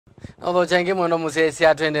Although changi mwendo musesi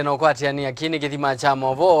atwende no kwatiania kini kithima cha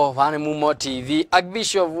Movo vani Mumo TV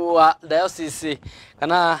Archbishop wa Diocese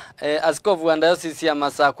kana Askofu wa Diocese ya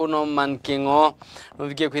Masaku Norman King'oo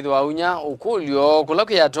nuvikie kwithwa unya Ukulyo kula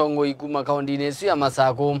Kwi Atongoi Kuma kauntini ya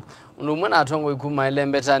Masaku ndumwe na Atongoi Kuma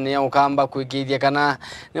ilembetani ya Ukamba kwikithia kana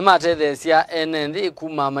ni Matetheesye Enenthi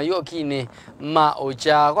kuma mayokini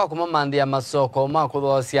Ukya kwakumamanthia masoko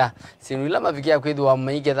makuthoosya sinu ila mavikia kwithwa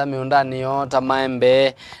maigetha miundani yo ta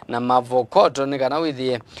maembe na mavokoto ni kana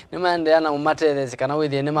withie ni maendea na Matetheesye kana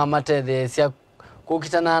withie ni Matetheesye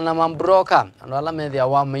kukitana na mabroker ando ala methia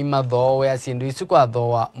wa maimathoowea sindu isu kwa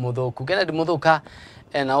thoowa muthuku Kennedy muthuka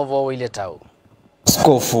na ovo ile tau.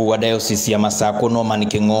 Askofu wa Diocese ya Masaku Norman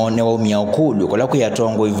King'oo niwaumya Ukulyo kula Kwi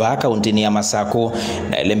Atongoi kauntini ya Masaku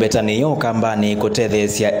na ilembetani yo Ukambani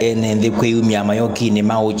kutetheesya Enenthi kwiyumya mayokini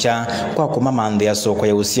Ukya kwakumamanthia soko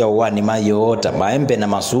ya usyao wa nima maembe na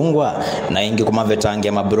Masungwa na ingi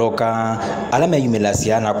kumavetangia mabroker ala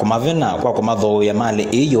meyumilasyaa nakumavena kwakumathoowea mali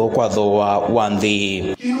iyo kwa thoowa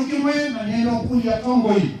wanthi. Kinu kimwe na neno Kwi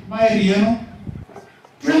Atongoi maerieno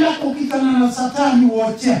twenda kukitana na satani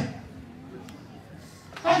wote.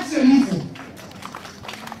 That's an evil.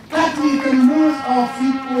 That we can move our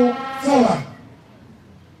people forward.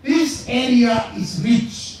 This area is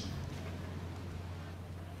rich.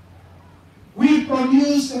 We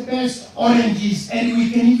produce the best oranges and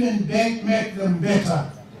we can even make them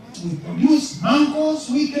better. We produce mangoes,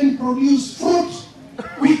 we can produce fruit,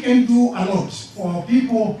 we can do a lot for our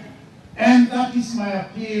people. And that is my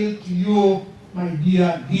appeal to you, my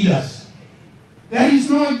dear leaders. There is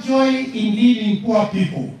no joy in leading poor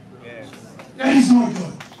people. Yes. There is no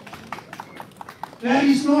joy. There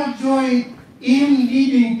is no joy in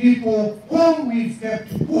leading people whom we've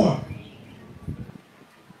kept poor.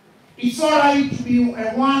 It's all right to be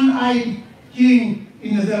a one-eyed king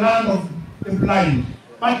in the land of the blind,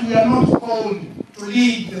 but we are not called to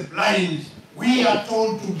lead the blind. We are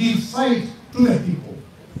told to give sight to the people,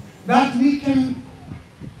 that we can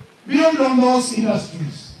build on those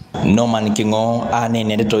industries. Norman King'oo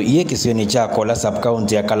anene ndeto iye kisioni chako la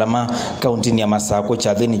sub-county ya Kalama kauntini ya Masaku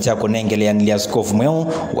chathini chako nengelea nili askofu mweo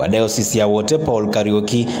wa Diocese ya wote Paul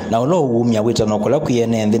Karioki na ulo uumya witano kula Kwi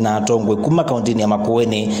Enenthi na Atongoi kuma kauntini ya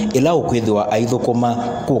Makueni ila ukwithwa aithukuma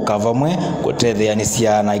kukavamwe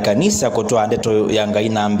kutetheesya na ikanisa kutoa ndeto ya Ngai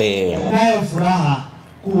nambe. Nayo furaha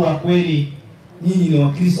kuwa kweli nyinyi ni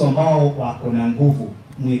Wakristo ambao wako na nguvu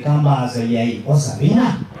mwikamba azalia hii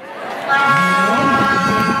osabina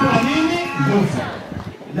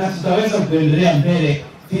na tutaweza kuendelea mbele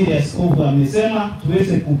vile askofu amesema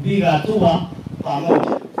tuweze kupiga hatua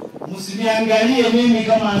pamoja. Msiniangalie mimi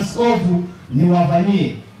kama askofu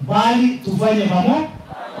niwafanyie, bali tufanye pamoja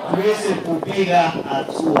tuweze kupiga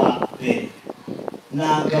hatua mbele.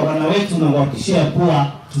 Na gavana wetu nakuhakikishia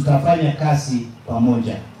kuwa tutafanya kazi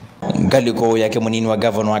pamoja. Ngaliko yake munini wa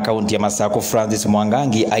governor wa kaunti ya Masaku Francis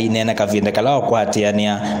Mwangangi ainena kavinda kalao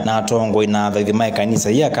kwatiania na Atongoi na thithima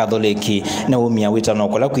kanisa ya Katholiki na umya witano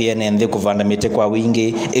kula Kwi Enenthi kuvanda mite kwa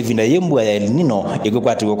wingi evinda yembwa ya Elnino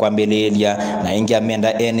igukwatiwe kwa mbelelia na ingi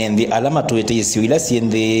amenda Enenthi alama tueteesyo ila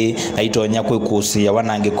sienthi na itonya kwikusia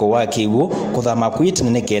wanangiko wake iwo kuthama kwiti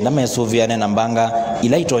nenekenda mesuviane na mbanga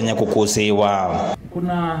ila itonya kukusiwa.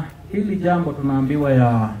 Kuna hili jambo tunaambiwa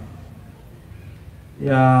ya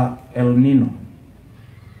El Nino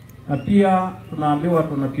na pia tunaambiwa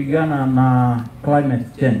tunapigana na climate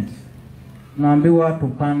change. Tunaambiwa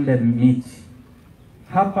tupande miti.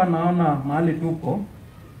 Hapa naona mahali tuko,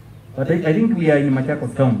 but I think we are in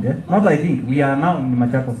Machakos County. Not I think, we are now in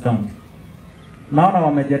Machakos County. Naona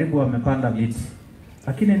wamejaribu wamepanda miti.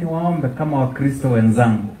 Lakini niwaombe kama Wakristo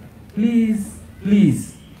wenzangu,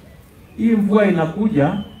 please hii mvua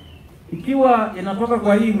inakuja, ikiwa inatoka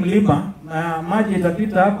kwa hii mlima na maji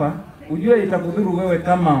itapita hapa, ujue itakudhuru wewe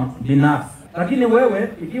kama binafsi. Lakini wewe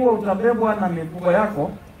ikiwa utabebwa na mifugo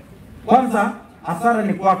yako, kwanza hasara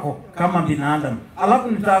ni kwako kama binadamu.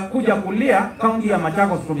 Alafu nitakuja kulia kaunti ya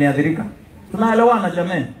Machakos tumeathirika. Tunaelewana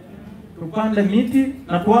jamani? Tupande miti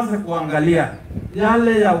na tuanze kuangalia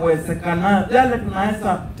yale yawezekana, yale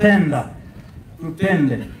tunaweza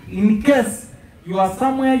tutende. In case you are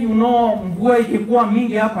somewhere mvua ikikuwa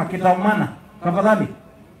mingi hapa kitaumana,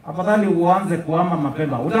 afadhali uanze kuama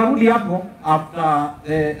mapema. Utarudi hapo after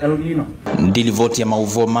El Nino. Ndilivoti ya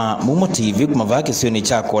mauvoma Mumo TV kumavaa kisioni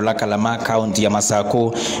chako la Kalama kaunti ya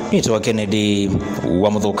Masaku. Nito wa Kennedy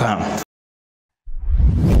wa muthuka.